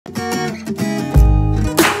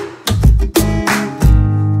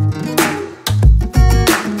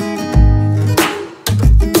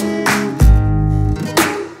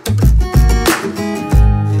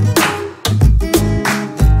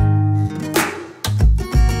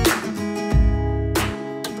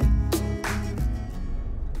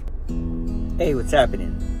Hey, what's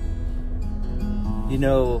happening? You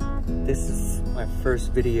know, this is my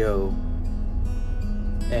first video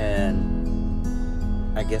and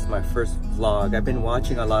I guess my first vlog. I've been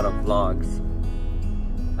watching a lot of vlogs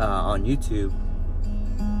on YouTube,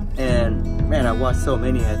 and man, I watched so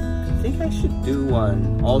many. I think I should do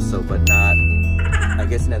one also, but not, I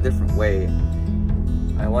guess, in a different way.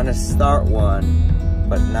 I want to start one,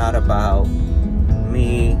 but not about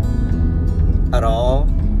me at all,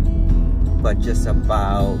 but just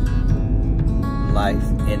about life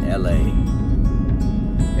in LA,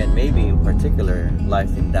 and maybe in particular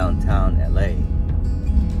life in downtown LA.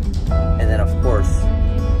 And then of course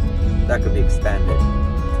that could be expanded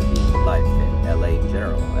to be life in LA in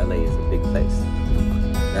general. LA is a big place.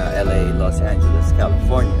 LA, Los Angeles,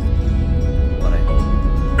 California, what I mean.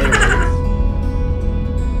 Anyways,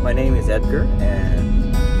 my name is Edgar,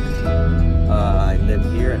 and I live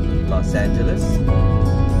here in Los Angeles.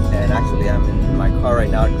 And actually I'm in my car right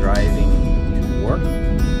now driving to work.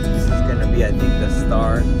 This is gonna be, I think, the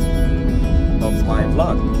start of my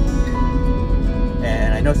vlog.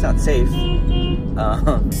 And I know it's not safe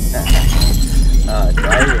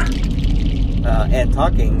driving and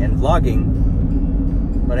talking and vlogging,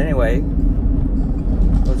 but anyway,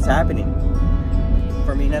 what's happening?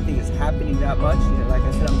 For me, nothing is happening that much. You know, like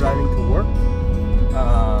I said, I'm driving to work.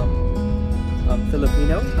 I'm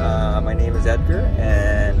Filipino. My name is Edgar,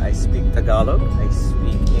 and I speak Tagalog. I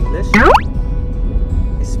speak English.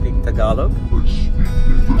 I speak Tagalog.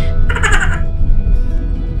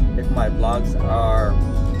 If my vlogs are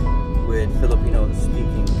with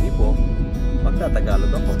Filipino-speaking people,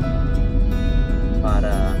 magta-Tagalog ako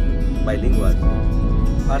para bilingual,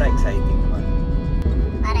 para exciting naman.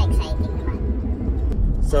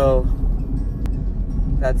 So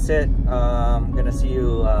that's it. I'm gonna see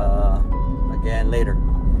you again later.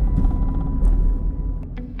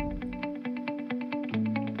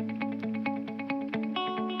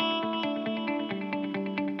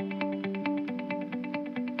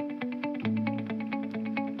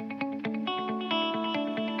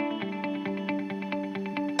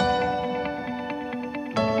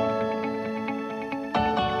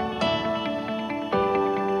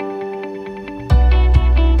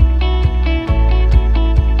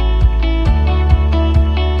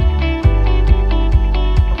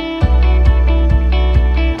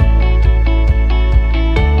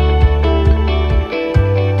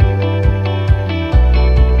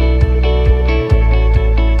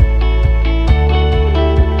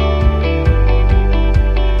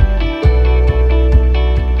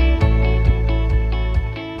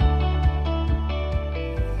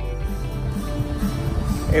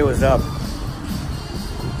 Hey, what's up?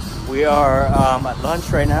 We are at lunch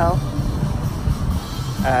right now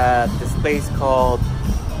at this place called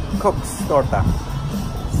Cook's Torta,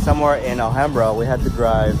 somewhere in Alhambra. We had to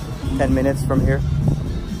drive 10 minutes from here.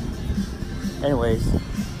 Anyways,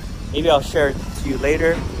 maybe I'll share it to you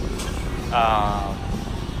later, how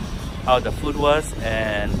the food was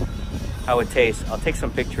and how it tastes. I'll take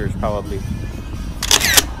some pictures probably.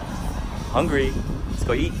 Hungry, let's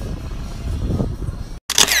go eat.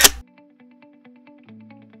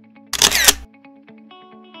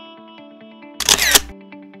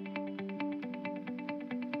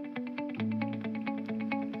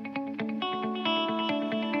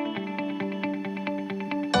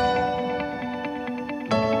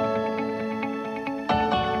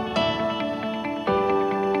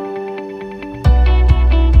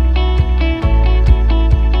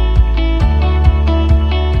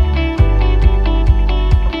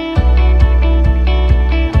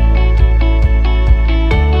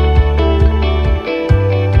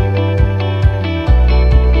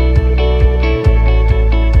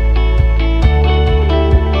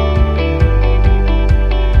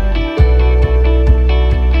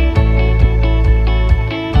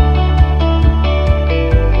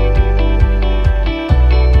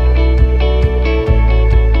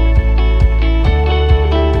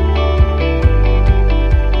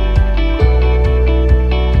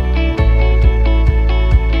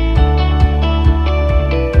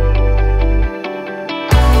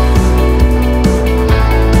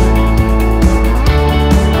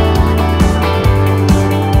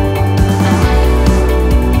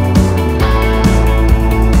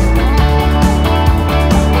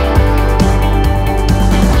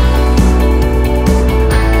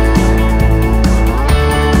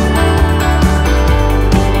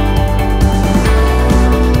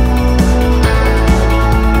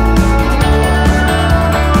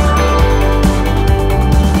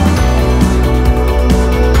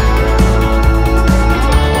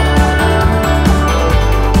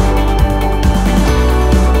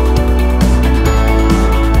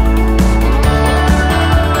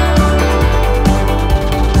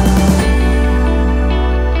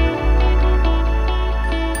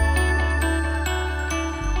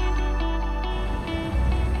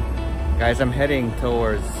 Guys, I'm heading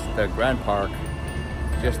towards the Grand Park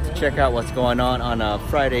just to check out what's going on a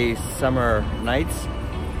Friday summer nights.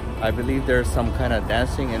 I believe there's some kind of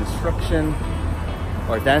dancing instruction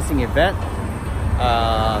or dancing event.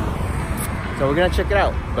 So we're gonna check it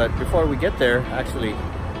out. But before we get there, actually,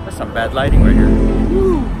 there's some bad lighting right here.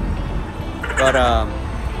 Woo! But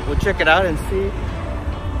we'll check it out and see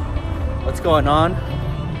what's going on.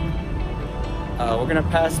 We're gonna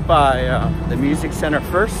pass by the music center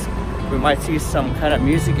first. We might see some kind of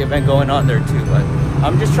music event going on there too, but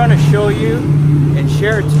I'm just trying to show you and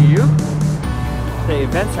share it to you the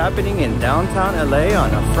events happening in downtown LA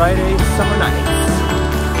on a Friday summer night.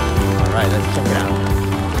 All right, let's check it out.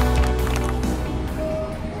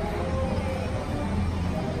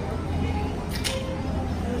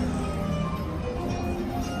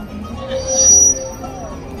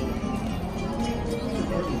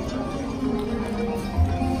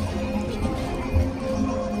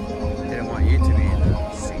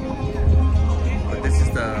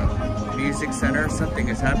 Center. Something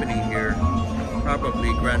is happening here.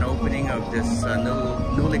 Probably grand opening of this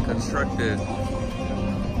newly constructed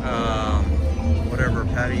whatever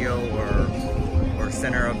patio or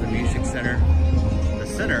center of the music center. The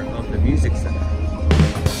center of the music center.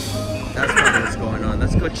 That's what's going on.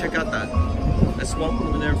 Let's go check out that. Let's walk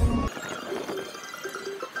over there.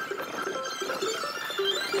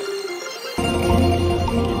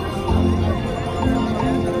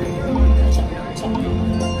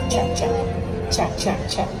 Check, check,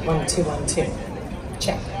 check. 1, 2, 1, 2.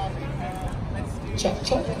 Check. Check,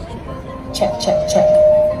 check. Check, check, check.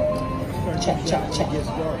 Check, check, check.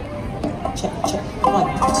 Check, check.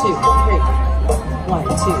 1, 2, 3. 1, 2,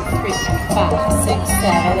 3, 5, 6,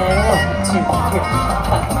 7, and 1, 2, 3,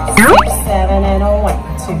 5, 6, 7, and a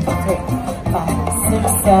 1, 2, 3, 5,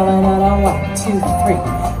 6, 7, and a 1, 2, 3, 5,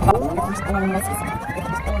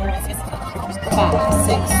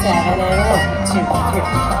 6, 7, and 1, 2, 3,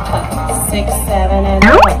 5, 6, 7, and a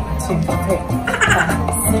 1, 2, 3,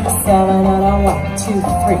 5, 6, 7, and a 1, 2,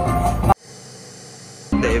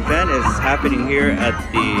 3. The event is happening here at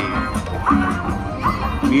the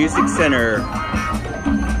Music Center,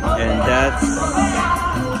 and that's,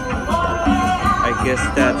 I guess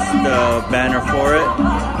that's the banner for it.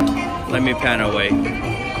 Let me pan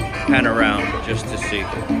around just to see,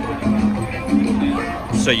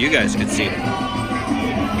 so you guys can see it.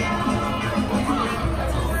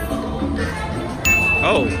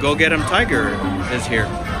 Oh, Go Get 'em Tiger is here.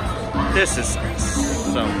 This is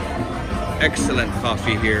some excellent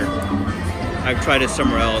coffee here. I've tried it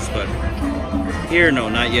somewhere else, but here, no,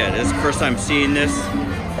 not yet. It's the first time seeing this,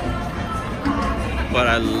 but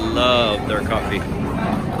I love their coffee.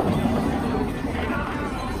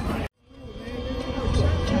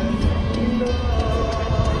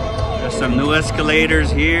 There's some new escalators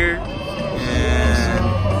here, and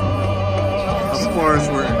of course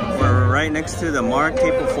we're right next to the Mark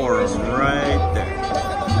Capel Forum, right there.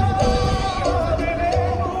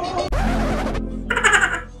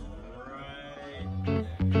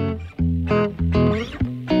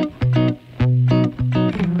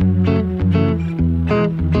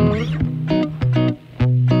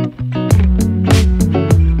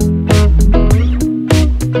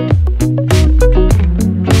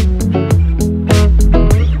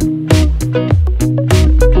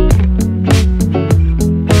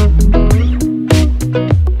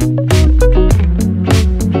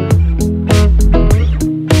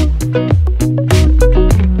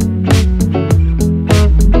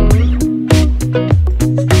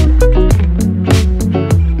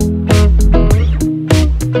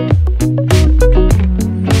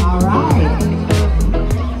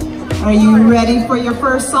 Are you ready for your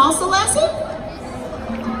first salsa lesson?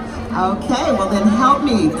 Okay, well then help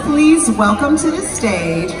me. Please welcome to the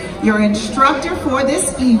stage your instructor for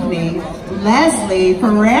this evening, Leslie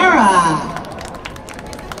Pereira.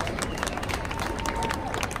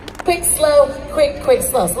 Quick, slow, quick, quick,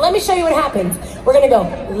 slow. So let me show you what happens. We're gonna go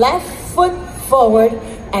left foot forward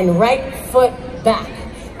and right foot back.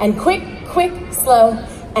 And quick, quick, slow,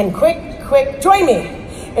 and quick, quick. Join me.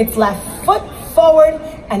 It's left foot forward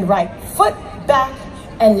and right foot back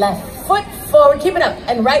and left foot forward. Keep it up.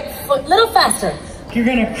 And right foot, little faster. You're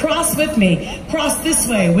gonna cross with me. Cross this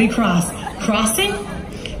way, we cross. Crossing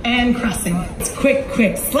and crossing. It's quick,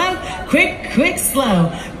 quick, slow, quick, quick, slow,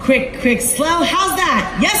 quick, quick, slow. How's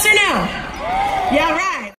that? Yes or no? Yeah,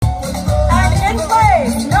 right. And in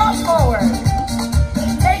place, not forward.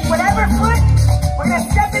 Take whatever foot, we're gonna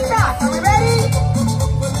step it back. Are we ready?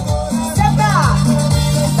 Step back.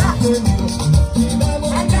 Back.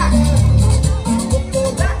 And back.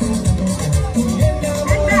 Back.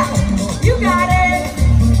 And back. You got it.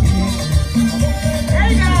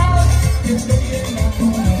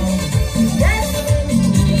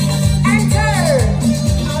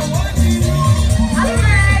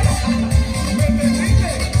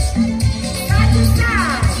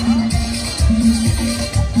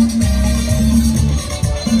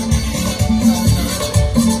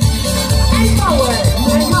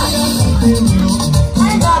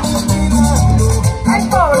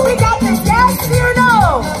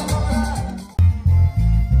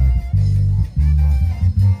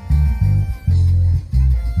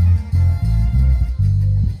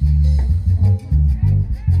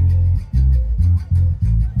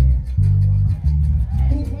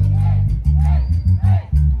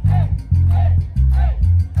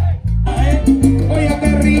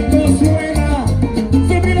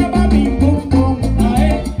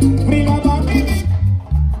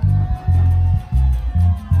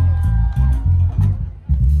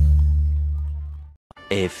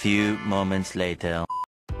 A few moments later.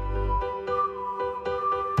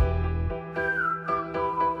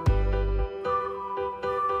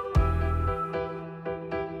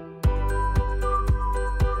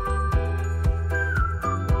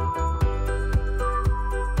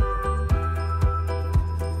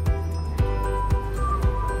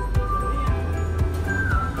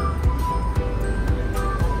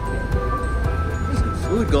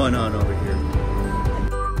 Food going on over here.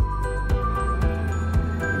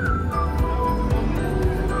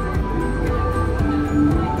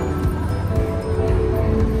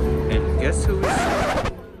 And guess who is?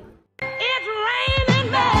 It's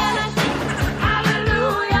raining men.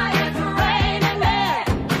 Hallelujah, it's raining men.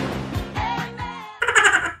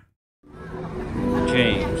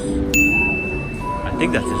 James. I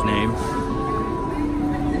think that's his name.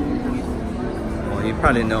 Well, you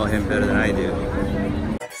probably know him better than I do.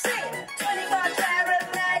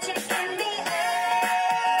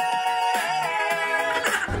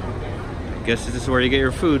 Guess this is where you get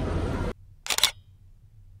your food.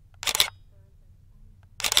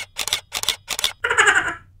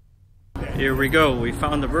 Here we go, we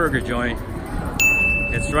found the burger joint.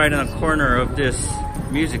 It's right on the corner of this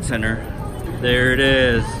music center. There it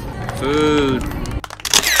is, food.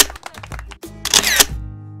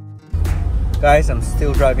 Guys, I'm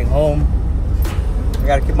still driving home. I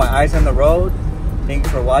gotta keep my eyes on the road. Thank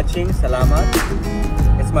you for watching, salamat.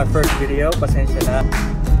 It's my first video, pasensya na.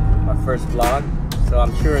 My first vlog, so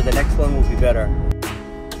I'm sure the next one will be better.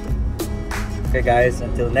 Okay guys,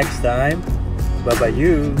 until next time, bye bye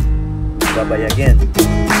you, bye bye again.